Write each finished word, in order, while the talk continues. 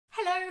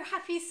Hello,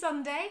 happy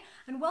Sunday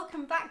and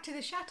welcome back to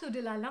the Chateau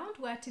de Lalande,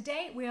 where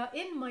today we are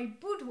in my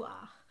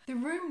boudoir. The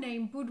room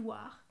name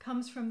boudoir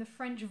comes from the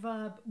French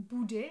verb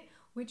bouder,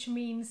 which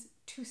means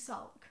to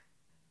sulk.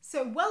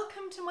 So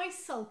welcome to my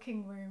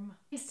sulking room.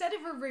 Instead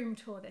of a room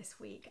tour this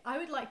week, I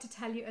would like to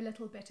tell you a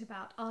little bit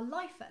about our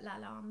life at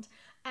Lalande.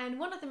 And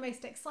one of the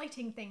most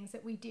exciting things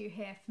that we do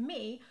here for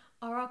me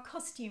are our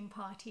costume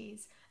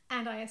parties.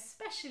 And I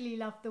especially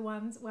love the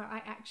ones where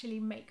I actually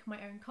make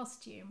my own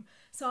costume.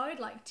 So I would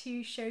like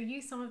to show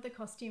you some of the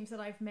costumes that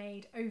I've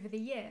made over the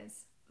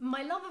years.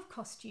 My love of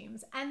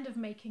costumes and of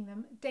making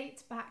them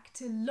dates back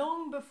to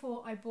long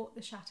before I bought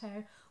the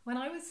chateau, when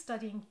I was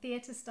studying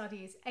theatre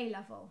studies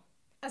A-level.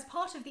 As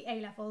part of the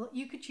A-level,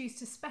 you could choose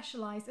to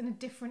specialise in a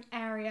different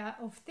area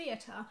of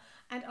theatre,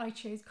 and I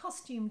chose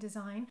costume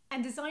design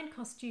and designed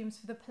costumes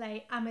for the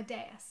play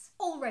Amadeus.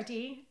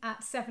 Already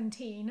at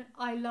 17,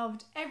 I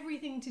loved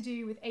everything to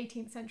do with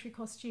 18th century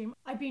costume.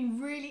 I've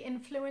been really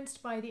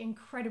influenced by the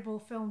incredible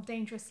film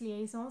Dangerous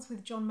Liaisons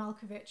with John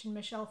Malkovich and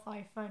Michelle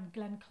Pfeiffer and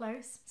Glenn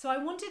Close. So I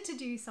wanted to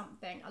do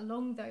something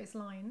along those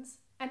lines.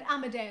 And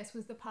Amadeus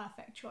was the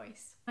perfect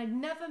choice. I'd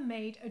never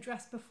made a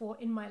dress before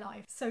in my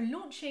life, so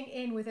launching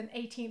in with an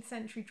 18th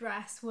century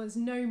dress was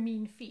no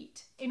mean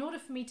feat. In order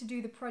for me to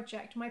do the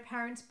project, my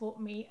parents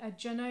bought me a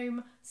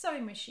Genome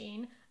sewing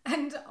machine,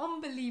 and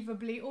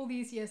unbelievably, all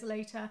these years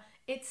later,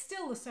 it's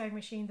still the sewing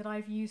machine that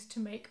I've used to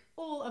make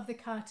all of the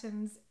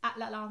curtains at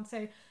Lalande,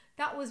 so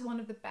that was one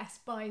of the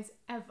best buys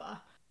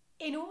ever.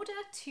 In order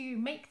to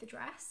make the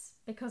dress,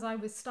 because I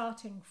was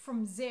starting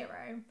from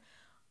zero,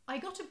 I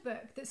got a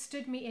book that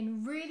stood me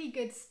in really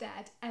good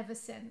stead ever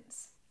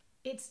since.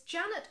 It's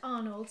Janet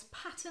Arnold's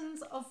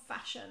Patterns of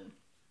Fashion.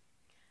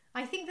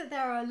 I think that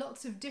there are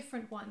lots of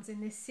different ones in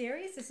this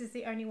series. This is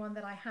the only one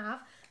that I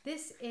have.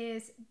 This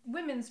is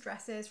women's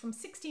dresses from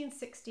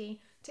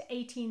 1660 to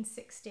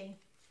 1860.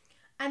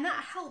 And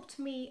that helped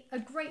me a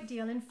great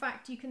deal. In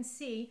fact, you can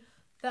see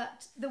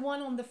that the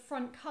one on the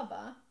front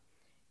cover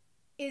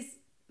is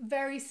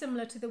very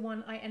similar to the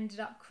one I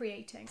ended up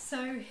creating.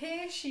 So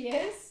here she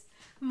is.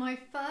 My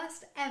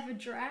first ever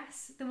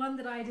dress, the one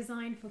that I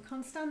designed for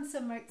Constanze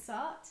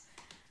Mozart.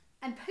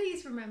 And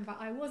please remember,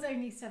 I was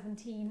only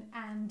 17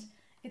 and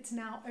it's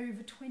now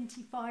over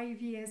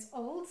 25 years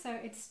old, so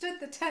it stood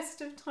the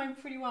test of time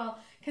pretty well,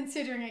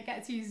 considering it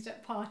gets used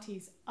at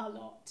parties a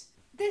lot.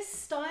 This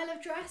style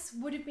of dress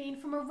would have been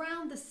from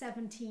around the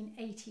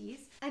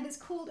 1780s, and it's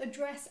called a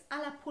dress à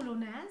la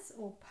polonaise,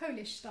 or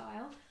Polish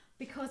style,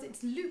 because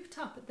it's looped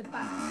up at the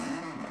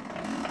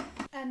back.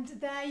 And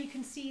there you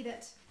can see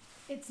that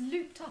it's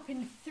looped up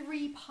in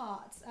 3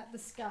 parts at the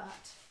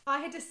skirt. I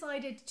had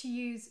decided to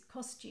use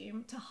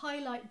costume to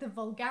highlight the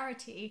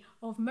vulgarity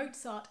of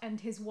Mozart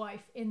and his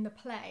wife in the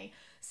play.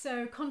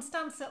 So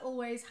Constanze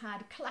always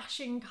had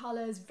clashing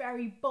colours,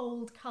 very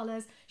bold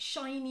colours,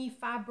 shiny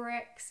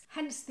fabrics,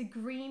 hence the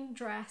green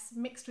dress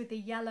mixed with the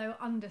yellow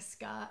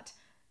underskirt.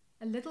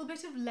 A little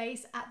bit of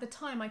lace. At the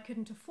time I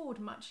couldn't afford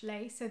much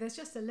lace, so there's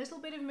just a little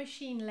bit of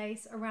machine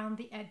lace around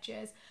the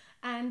edges.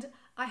 And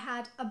I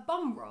had a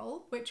bum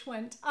roll which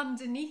went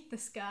underneath the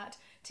skirt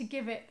to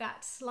give it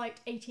that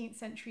slight 18th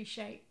century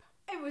shape.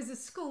 It was a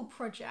school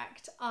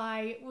project.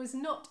 I was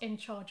not in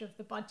charge of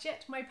the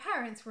budget. My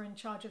parents were in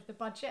charge of the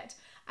budget,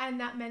 and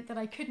that meant that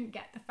I couldn't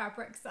get the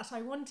fabrics that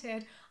I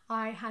wanted.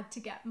 I had to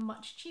get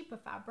much cheaper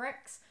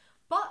fabrics,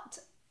 but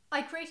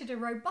I created a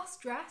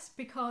robust dress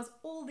because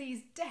all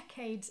these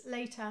decades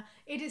later,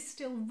 it is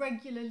still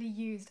regularly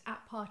used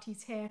at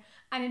parties here.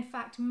 And in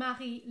fact,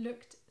 Marie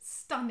looked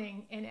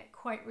stunning in it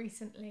quite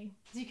recently.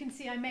 As you can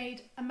see, I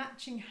made a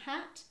matching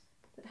hat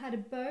that had a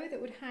bow that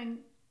would hang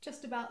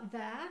just about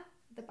there,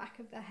 at the back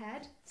of the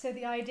head. So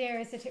the idea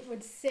is that it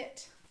would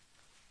sit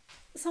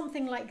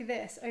something like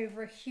this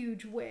over a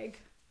huge wig.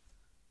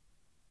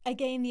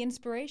 Again, the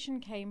inspiration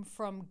came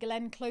from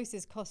Glenn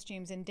Close's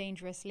costumes in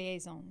Dangerous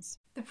Liaisons.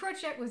 The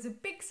project was a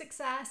big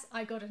success.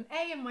 I got an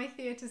A in my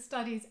theatre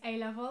studies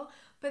A-level,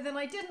 but then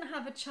I didn't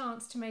have a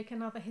chance to make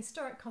another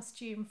historic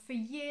costume for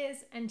years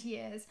and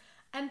years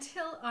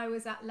until I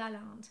was at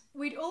Lalande.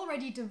 We'd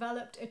already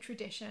developed a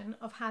tradition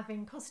of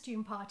having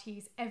costume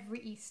parties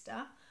every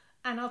Easter,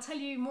 and I'll tell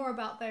you more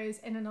about those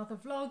in another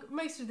vlog.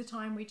 Most of the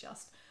time we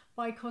just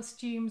buy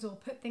costumes or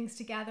put things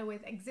together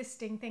with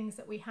existing things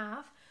that we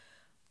have.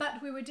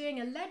 But we were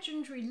doing a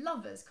legendary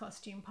lovers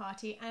costume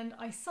party, and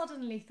I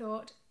suddenly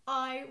thought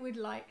I would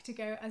like to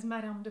go as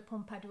Madame de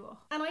Pompadour.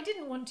 And I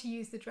didn't want to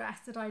use the dress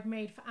that I'd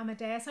made for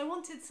Amadeus. I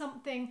wanted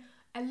something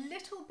a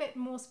little bit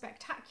more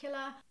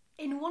spectacular.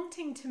 In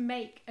wanting to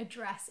make a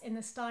dress in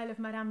the style of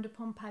Madame de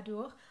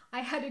Pompadour, I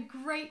had a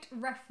great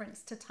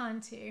reference to turn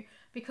to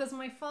because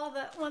my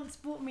father once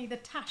bought me the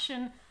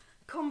Taschen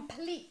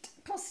Complete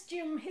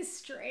Costume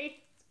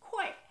History. It's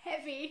quite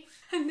heavy,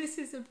 and this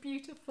is a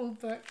beautiful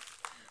book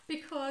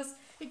because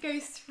it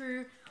goes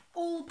through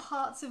all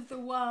parts of the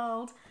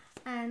world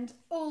and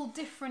all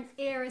different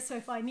eras. So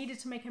if I needed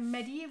to make a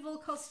medieval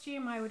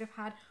costume, I would have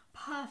had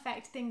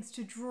perfect things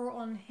to draw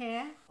on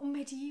here. Or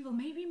medieval,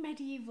 maybe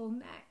medieval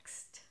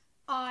next.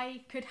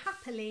 I could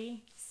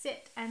happily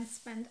sit and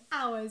spend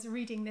hours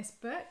reading this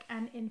book,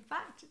 and in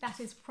fact that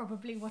is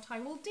probably what I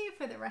will do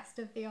for the rest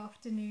of the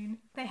afternoon.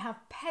 They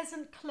have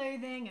peasant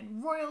clothing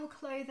and royal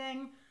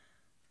clothing.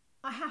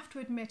 I have to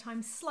admit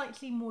I'm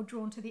slightly more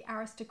drawn to the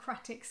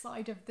aristocratic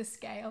side of the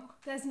scale.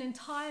 There's an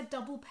entire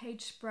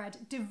double-page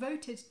spread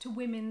devoted to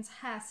women's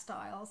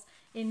hairstyles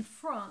in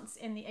France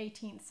in the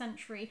 18th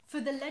century.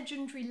 For the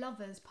legendary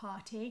lovers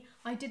party,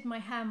 I did my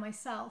hair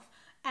myself,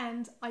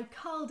 and I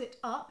curled it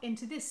up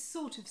into this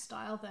sort of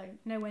style, though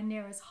nowhere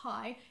near as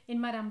high.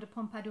 In Madame de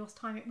Pompadour's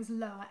time it was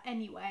lower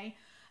anyway.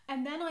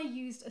 And then I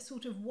used a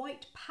sort of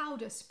white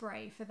powder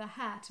spray for the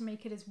hair to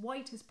make it as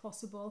white as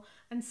possible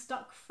and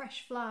stuck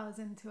fresh flowers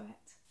into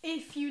it.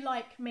 If you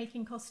like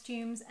making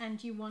costumes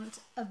and you want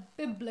a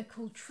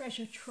biblical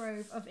treasure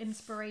trove of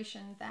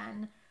inspiration,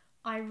 then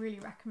I really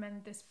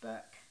recommend this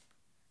book.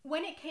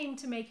 When it came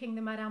to making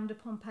the Madame de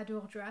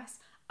Pompadour dress,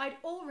 I'd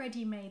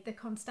already made the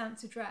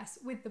Constanza dress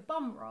with the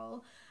bum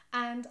roll,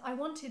 and I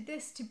wanted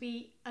this to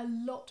be a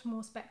lot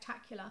more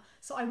spectacular.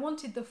 So I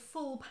wanted the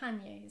full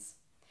panniers.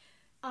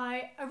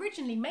 I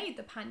originally made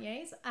the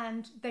panniers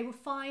and they were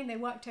fine, they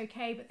worked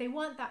okay, but they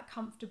weren't that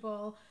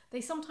comfortable. They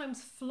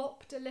sometimes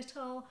flopped a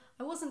little.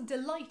 I wasn't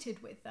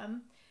delighted with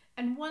them.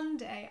 And one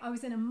day I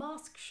was in a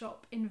mask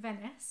shop in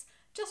Venice,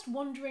 just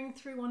wandering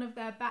through one of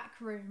their back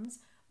rooms,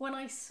 when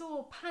I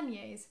saw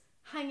panniers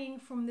hanging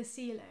from the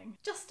ceiling,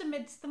 just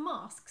amidst the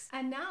masks.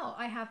 And now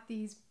I have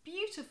these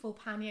beautiful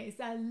panniers.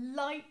 They're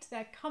light,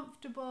 they're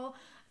comfortable,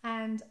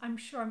 and I'm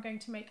sure I'm going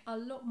to make a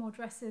lot more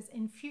dresses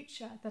in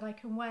future that I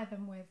can wear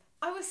them with.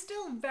 I was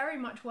still very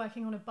much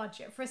working on a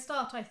budget. For a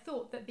start, I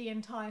thought that the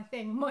entire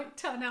thing might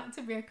turn out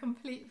to be a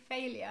complete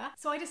failure.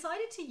 So I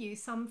decided to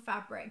use some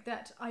fabric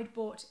that I'd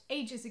bought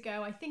ages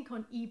ago, I think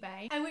on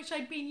eBay, and which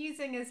I'd been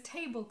using as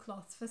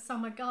tablecloths for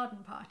summer garden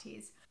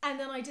parties. And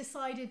then I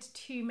decided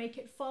to make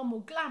it far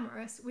more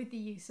glamorous with the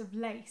use of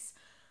lace.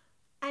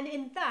 And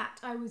in that,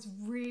 I was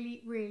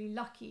really, really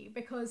lucky,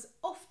 because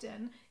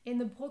often in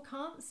the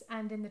brocantes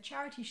and in the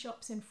charity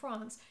shops in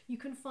France, you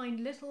can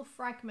find little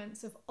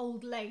fragments of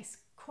old lace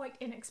quite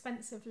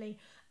inexpensively.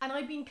 And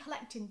I've been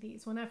collecting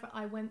these whenever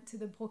I went to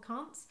the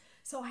brocantes.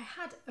 So I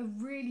had a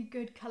really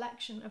good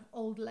collection of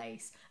old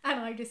lace,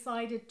 and I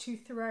decided to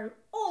throw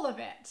all of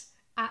it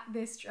at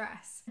this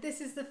dress.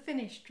 This is the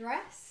finished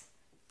dress.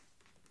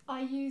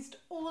 I used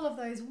all of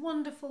those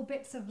wonderful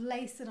bits of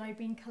lace that I've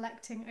been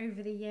collecting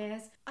over the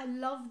years. I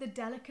love the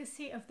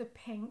delicacy of the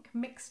pink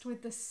mixed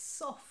with the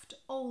soft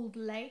old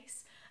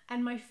lace.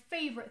 And my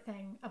favourite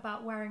thing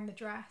about wearing the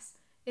dress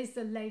is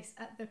the lace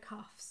at the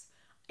cuffs.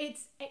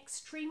 It's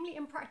extremely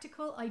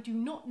impractical. I do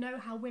not know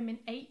how women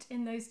ate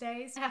in those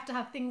days. I have to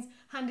have things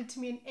handed to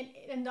me and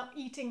end up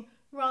eating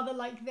rather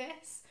like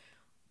this.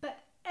 But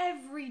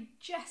every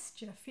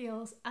gesture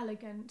feels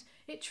elegant.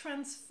 It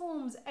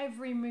transforms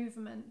every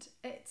movement.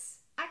 It's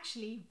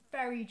actually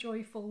very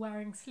joyful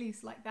wearing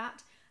sleeves like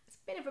that. It's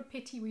a bit of a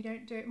pity we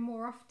don't do it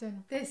more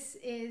often. This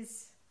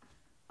is,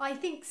 I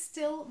think,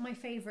 still my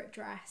favourite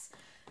dress.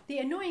 The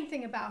annoying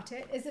thing about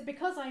it is that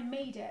because I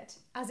made it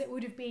as it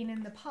would have been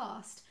in the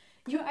past,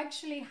 you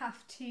actually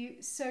have to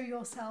sew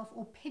yourself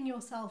or pin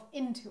yourself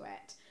into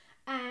it.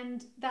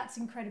 And that's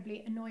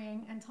incredibly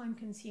annoying and time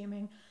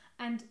consuming.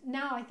 And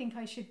now I think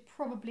I should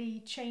probably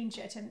change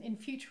it, and in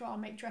future I'll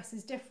make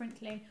dresses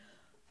differently.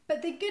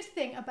 But the good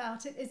thing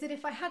about it is that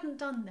if I hadn't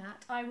done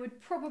that, I would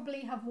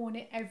probably have worn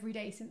it every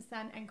day since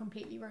then and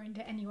completely ruined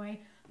it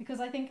anyway, because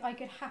I think I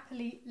could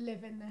happily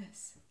live in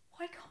this.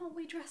 Why can't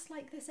we dress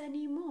like this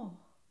anymore?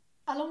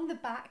 Along the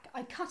back,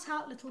 I cut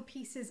out little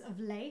pieces of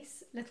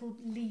lace, little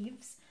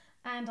leaves,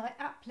 and I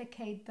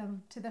appliqued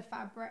them to the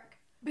fabric,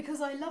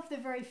 because I love the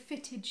very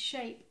fitted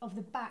shape of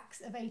the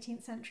backs of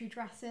 18th century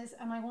dresses,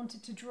 and I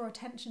wanted to draw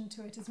attention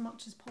to it as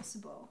much as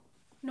possible.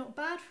 Not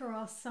bad for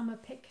our summer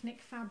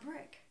picnic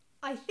fabric.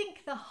 I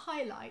think the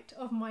highlight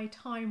of my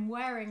time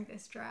wearing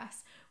this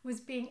dress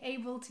was being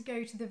able to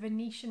go to the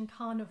Venetian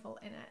Carnival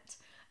in it,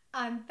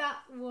 and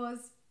that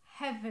was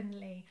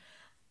heavenly.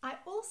 I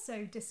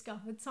also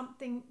discovered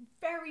something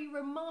very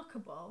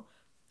remarkable.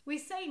 We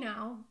say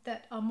now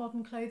that our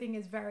modern clothing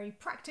is very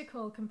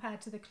practical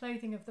compared to the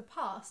clothing of the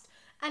past,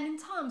 and in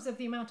terms of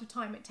the amount of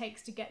time it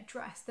takes to get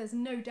dressed, there's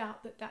no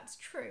doubt that that's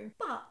true.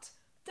 But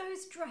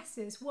those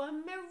dresses were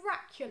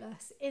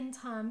miraculous in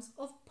terms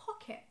of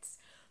pockets,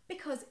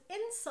 because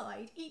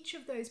inside each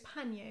of those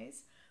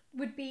panniers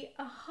would be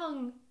a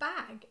hung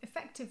bag,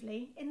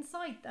 effectively,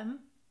 inside them,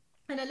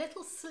 and a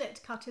little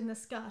slit cut in the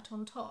skirt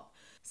on top.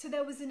 So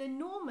there was an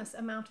enormous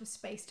amount of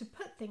space to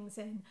put things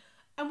in.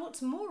 And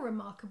what's more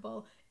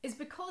remarkable is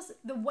because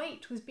the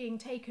weight was being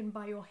taken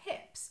by your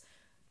hips,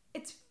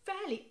 it's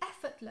fairly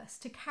effortless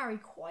to carry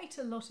quite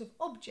a lot of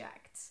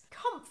objects.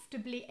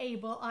 Comfortably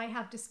able, I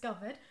have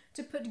discovered,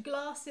 to put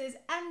glasses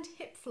and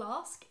hip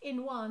flask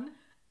in one,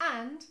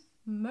 and,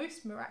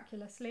 most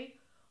miraculously,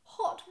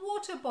 hot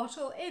water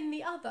bottle in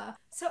the other.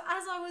 So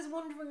as I was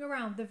wandering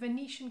around the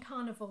Venetian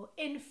Carnival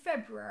in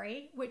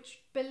February, which,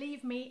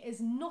 believe me, is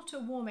not a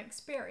warm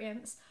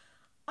experience,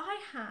 I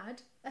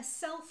had a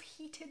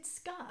self-heated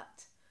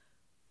skirt.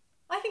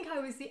 I think I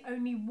was the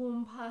only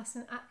warm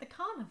person at the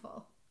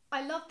carnival.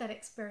 I loved that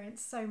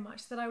experience so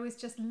much that I was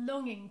just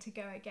longing to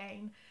go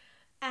again.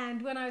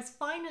 And when I was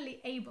finally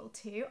able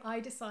to,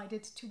 I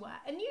decided to wear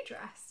a new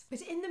dress.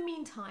 But in the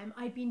meantime,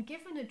 I'd been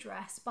given a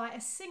dress by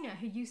a singer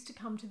who used to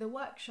come to the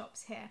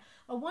workshops here,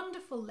 a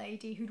wonderful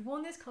lady who'd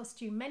worn this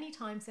costume many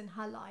times in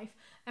her life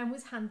and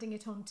was handing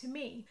it on to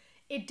me.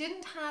 It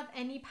didn't have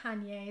any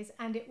panniers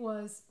and it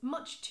was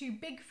much too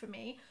big for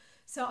me,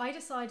 so I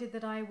decided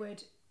that I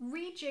would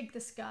rejig the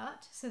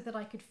skirt so that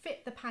I could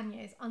fit the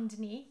panniers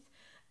underneath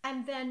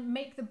and then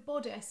make the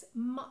bodice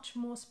much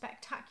more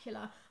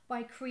spectacular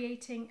by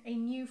creating a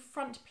new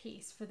front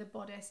piece for the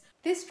bodice.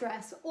 This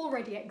dress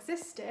already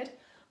existed,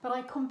 but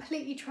I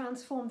completely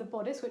transformed the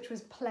bodice, which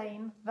was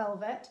plain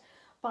velvet,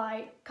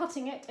 by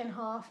cutting it in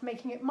half,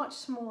 making it much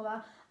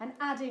smaller and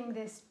adding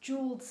this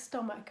jewelled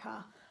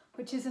stomacher,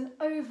 which is an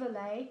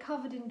overlay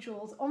covered in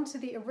jewels onto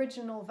the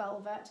original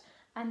velvet,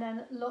 and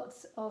then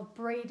lots of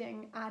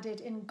braiding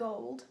added in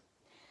gold.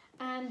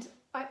 And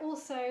I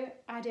also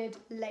added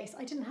lace.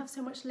 I didn't have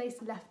so much lace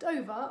left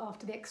over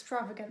after the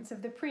extravagance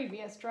of the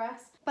previous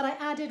dress, but I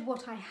added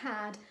what I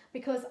had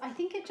because I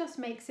think it just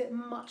makes it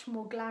much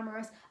more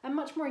glamorous and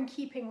much more in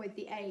keeping with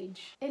the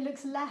age. It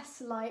looks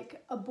less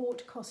like a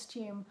bought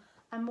costume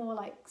and more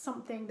like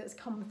something that's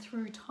come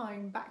through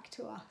time back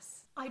to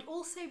us. I'd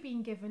also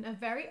been given a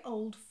very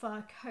old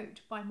fur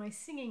coat by my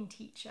singing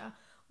teacher,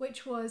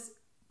 which was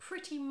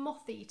pretty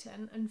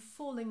moth-eaten and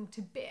falling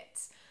to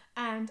bits.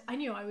 And I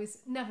knew I was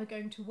never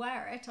going to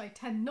wear it. I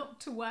tend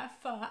not to wear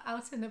fur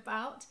out and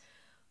about,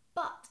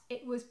 but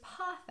it was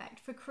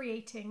perfect for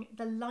creating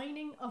the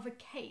lining of a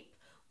cape,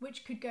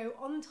 which could go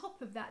on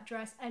top of that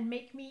dress and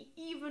make me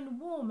even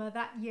warmer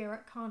that year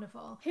at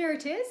Carnival. Here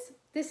it is.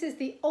 This is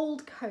the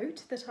old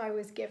coat that I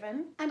was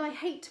given, and I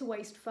hate to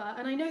waste fur,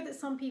 and I know that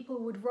some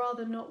people would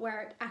rather not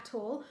wear it at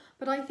all,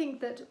 but I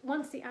think that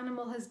once the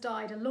animal has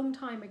died a long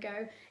time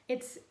ago,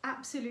 it's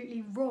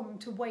absolutely wrong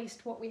to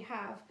waste what we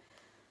have.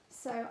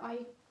 So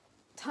I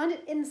turned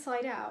it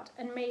inside out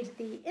and made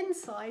the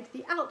inside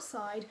the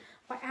outside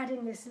by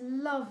adding this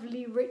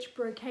lovely rich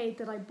brocade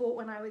that I bought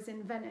when I was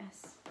in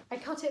Venice. I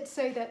cut it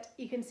so that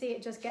you can see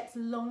it just gets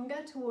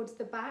longer towards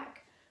the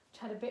back,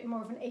 which had a bit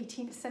more of an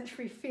 18th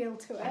century feel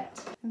to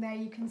it. And there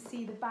you can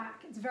see the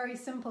back. It's very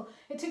simple.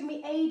 It took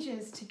me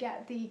ages to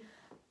get the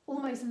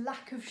almost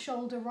lack of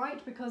shoulder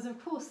right, because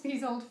of course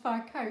these old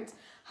fur coats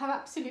have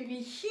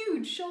absolutely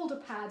huge shoulder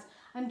pads,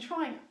 and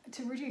trying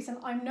to reduce, and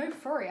I'm no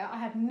furrier, I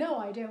had no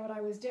idea what I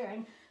was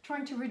doing,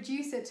 trying to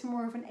reduce it to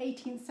more of an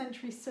 18th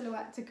century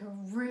silhouette took a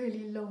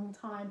really long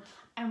time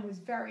and was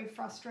very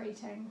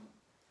frustrating.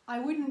 I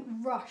wouldn't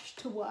rush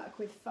to work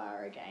with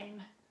fur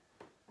again,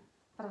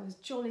 but I was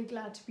jolly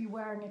glad to be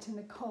wearing it in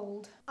the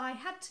cold. I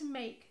had to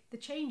make the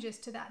changes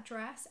to that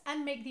dress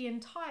and make the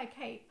entire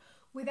cape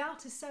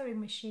without a sewing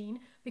machine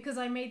because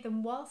I made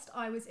them whilst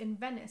I was in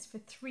Venice for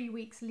 3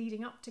 weeks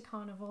leading up to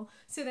Carnival,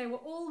 so they were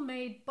all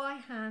made by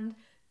hand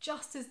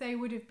just as they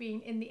would have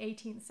been in the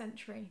 18th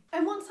century.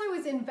 And once I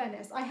was in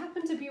Venice, I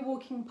happened to be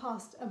walking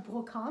past a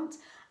brocante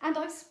and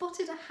I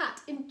spotted a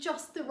hat in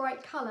just the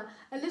right colour,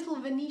 a little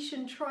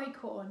Venetian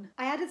tricorn.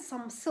 I added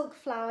some silk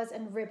flowers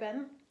and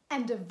ribbon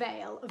and a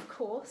veil, of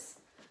course.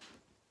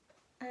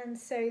 And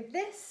so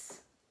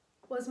this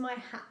was my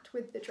hat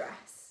with the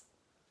dress.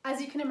 As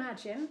you can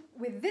imagine,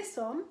 with this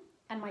on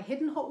and my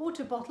hidden hot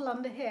water bottle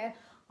under here,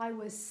 I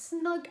was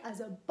snug as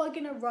a bug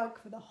in a rug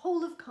for the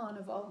whole of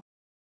Carnival.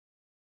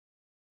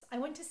 I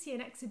went to see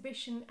an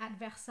exhibition at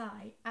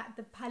Versailles at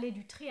the Palais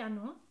du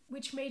Trianon,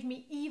 which made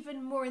me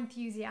even more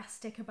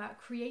enthusiastic about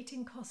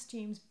creating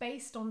costumes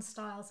based on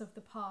styles of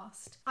the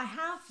past. I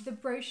have the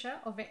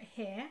brochure of it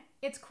here.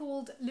 It's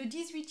called Le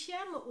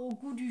 18e au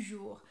goût du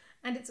jour,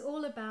 and it's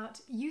all about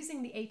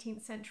using the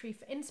 18th century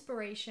for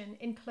inspiration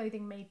in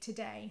clothing made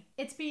today.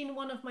 It's been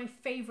one of my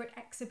favourite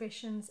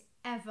exhibitions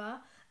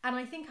ever, and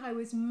I think I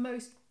was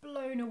most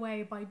blown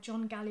away by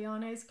John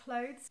Galliano's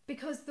clothes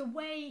because the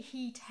way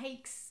he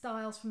takes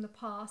styles from the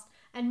past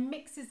and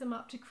mixes them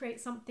up to create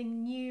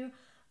something new,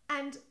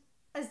 and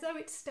as though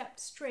it stepped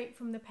straight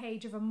from the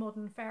page of a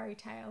modern fairy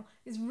tale,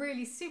 is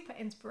really super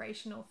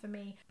inspirational for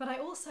me. But I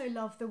also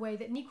love the way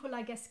that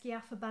Nicolas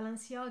Ghesquière for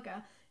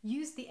Balenciaga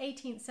used the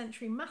 18th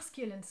century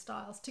masculine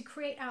styles to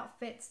create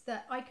outfits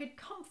that I could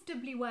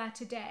comfortably wear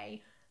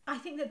today. I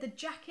think that the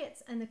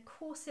jackets and the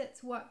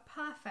corsets work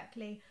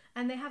perfectly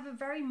and they have a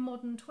very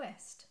modern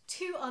twist.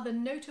 Two other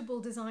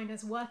notable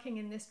designers working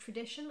in this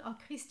tradition are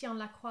Christian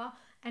Lacroix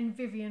and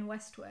Vivienne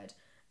Westwood.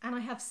 And I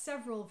have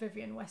several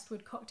Vivienne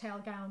Westwood cocktail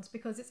gowns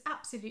because it's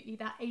absolutely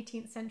that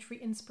 18th century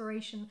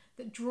inspiration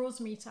that draws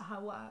me to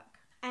her work.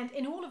 And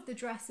in all of the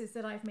dresses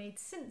that I've made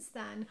since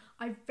then,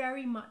 I've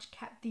very much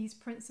kept these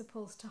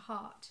principles to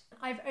heart.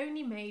 I've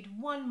only made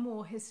one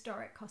more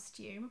historic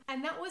costume,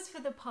 and that was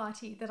for the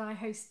party that I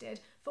hosted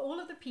for all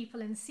of the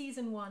people in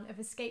season 1 of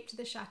Escape to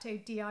the Chateau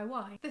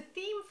DIY. The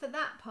theme for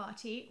that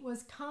party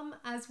was "Come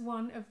as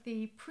one of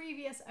the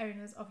previous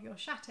owners of your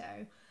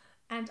chateau."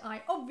 and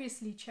I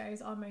obviously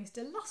chose our most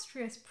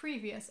illustrious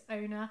previous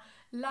owner,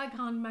 La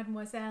Grande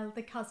Mademoiselle,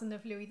 the cousin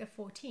of Louis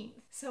XIV.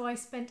 So I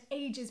spent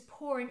ages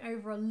poring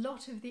over a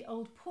lot of the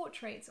old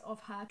portraits of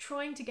her,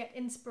 trying to get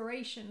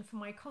inspiration for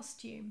my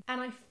costume.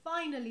 And I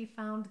finally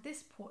found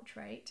this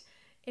portrait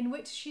in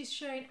which she's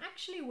shown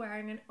actually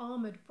wearing an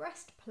armoured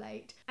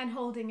breastplate and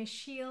holding a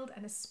shield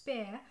and a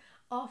spear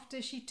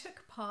after she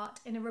took part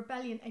in a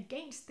rebellion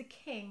against the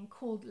king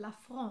called La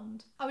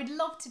Fronde. I would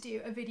love to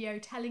do a video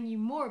telling you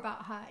more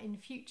about her in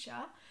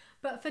future,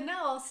 but for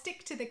now I'll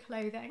stick to the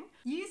clothing.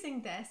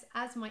 Using this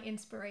as my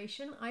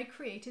inspiration, I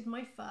created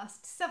my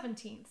first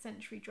 17th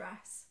century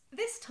dress.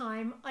 This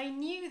time I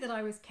knew that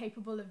I was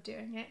capable of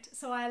doing it,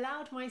 so I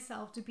allowed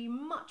myself to be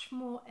much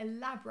more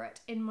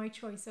elaborate in my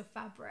choice of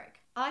fabric.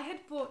 I had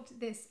bought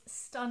this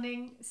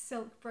stunning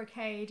silk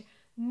brocade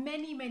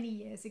many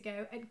years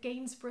ago at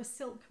Gainsborough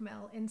Silk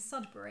Mill in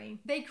Sudbury.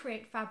 They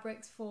create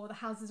fabrics for the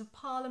Houses of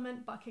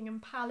Parliament, Buckingham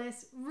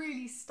Palace,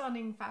 really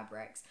stunning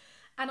fabrics,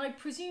 and I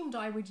presumed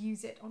I would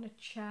use it on a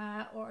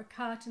chair or a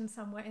curtain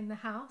somewhere in the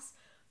house,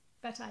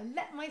 but I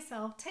let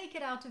myself take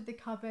it out of the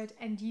cupboard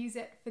and use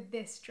it for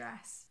this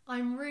dress.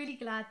 I'm really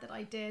glad that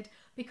I did,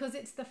 because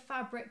it's the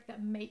fabric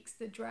that makes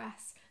the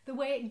dress. The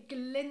way it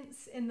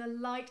glints in the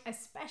light,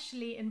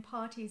 especially in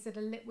parties that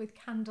are lit with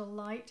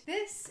candlelight.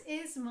 This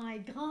is my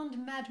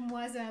Grande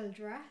Mademoiselle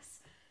dress.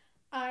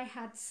 I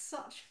had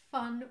such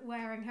fun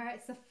wearing her.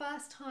 It's the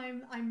first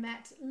time I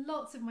met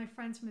lots of my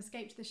friends from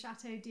Escape to the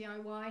Chateau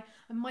DIY,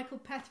 and Michael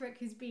Petherick,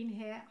 who's been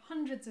here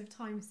hundreds of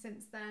times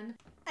since then.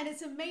 And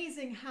it's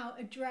amazing how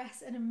a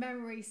dress and a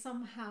memory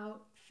somehow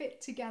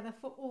fit together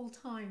for all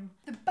time.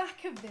 The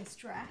back of this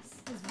dress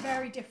is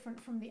very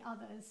different from the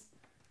others.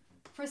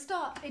 For a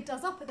start, it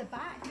does up at the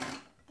back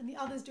and the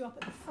others do up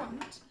at the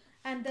front,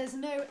 and there's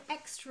no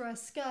extra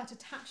skirt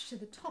attached to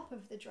the top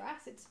of the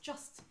dress. It's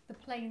just the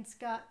plain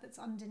skirt that's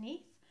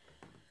underneath.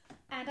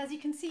 And as you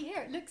can see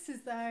here, it looks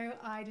as though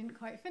I didn't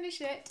quite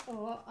finish it,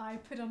 or I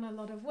put on a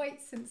lot of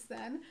weight since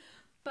then.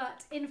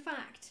 But in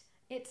fact,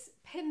 it's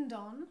pinned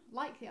on,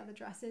 like the other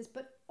dresses,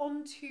 but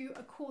onto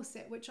a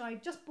corset, which I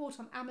just bought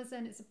on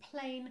Amazon. It's a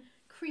plain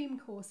cream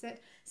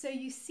corset, so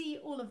you see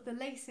all of the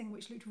lacing,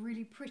 which looked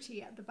really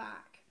pretty at the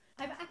back.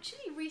 I've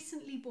actually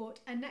recently bought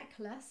a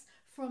necklace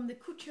from the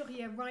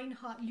couturier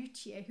Reinhard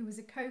Luthier, who was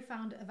a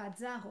co-founder of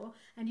Azzaro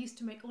and used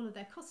to make all of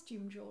their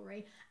costume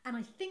jewellery, and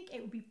I think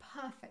it would be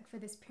perfect for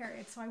this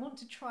period, so I want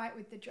to try it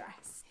with the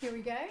dress. Here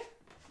we go.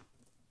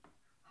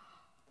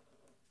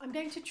 I'm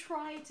going to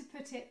try to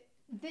put it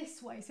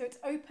this way, so it's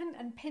open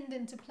and pinned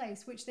into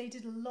place, which they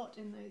did a lot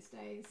in those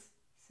days.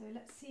 So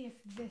let's see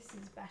if this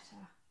is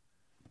better.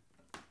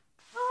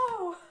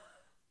 Oh,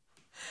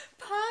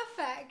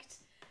 perfect!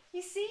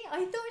 You see,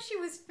 I thought she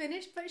was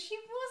finished, but she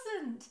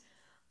wasn't.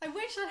 I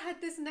wish I'd had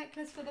this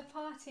necklace for the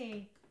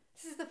party.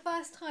 This is the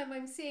first time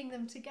I'm seeing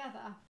them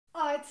together.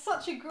 Oh, it's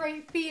such a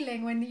great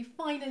feeling when you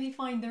finally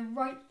find the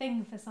right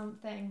thing for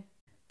something.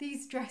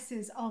 These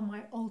dresses are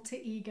my alter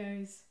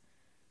egos,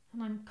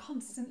 and I'm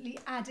constantly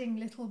adding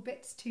little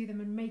bits to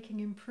them and making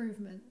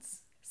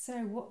improvements. So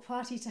what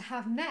party to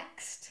have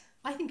next?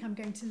 I think I'm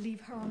going to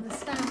leave her on the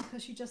stand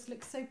because she just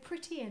looks so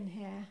pretty in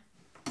here.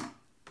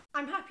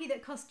 I'm happy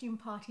that costume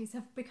parties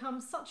have become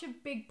such a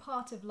big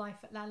part of life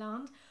at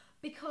Lalande,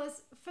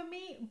 because for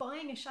me,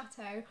 buying a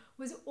chateau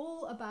was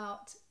all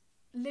about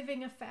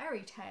living a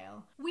fairy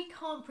tale. We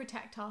can't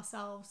protect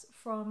ourselves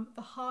from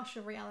the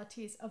harsher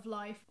realities of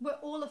life. We're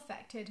all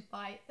affected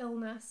by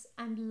illness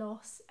and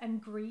loss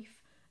and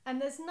grief, and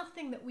there's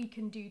nothing that we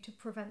can do to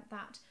prevent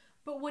that.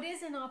 But what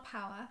is in our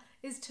power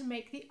is to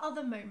make the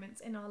other moments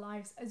in our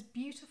lives as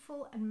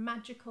beautiful and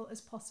magical as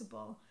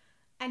possible.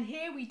 And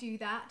here we do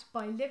that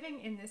by living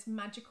in this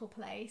magical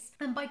place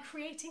and by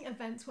creating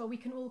events where we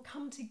can all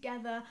come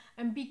together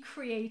and be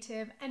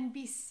creative and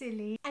be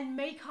silly and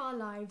make our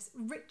lives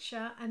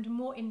richer and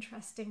more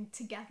interesting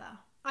together.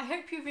 I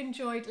hope you've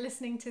enjoyed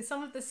listening to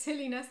some of the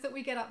silliness that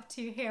we get up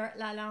to here at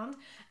Lalande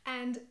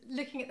and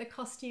looking at the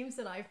costumes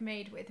that I've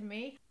made with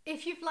me.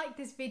 If you've liked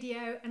this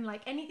video and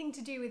like anything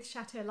to do with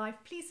chateau life,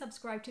 please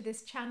subscribe to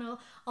this channel.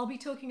 I'll be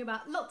talking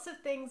about lots of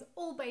things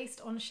all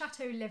based on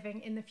chateau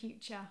living in the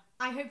future.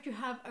 I hope you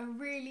have a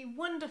really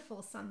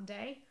wonderful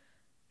Sunday,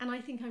 and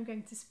I think I'm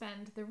going to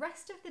spend the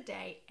rest of the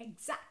day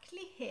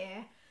exactly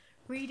here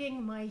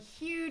reading my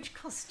huge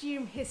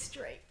costume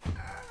history.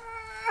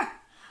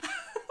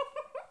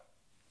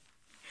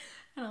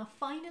 And I'll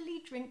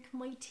finally drink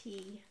my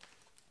tea.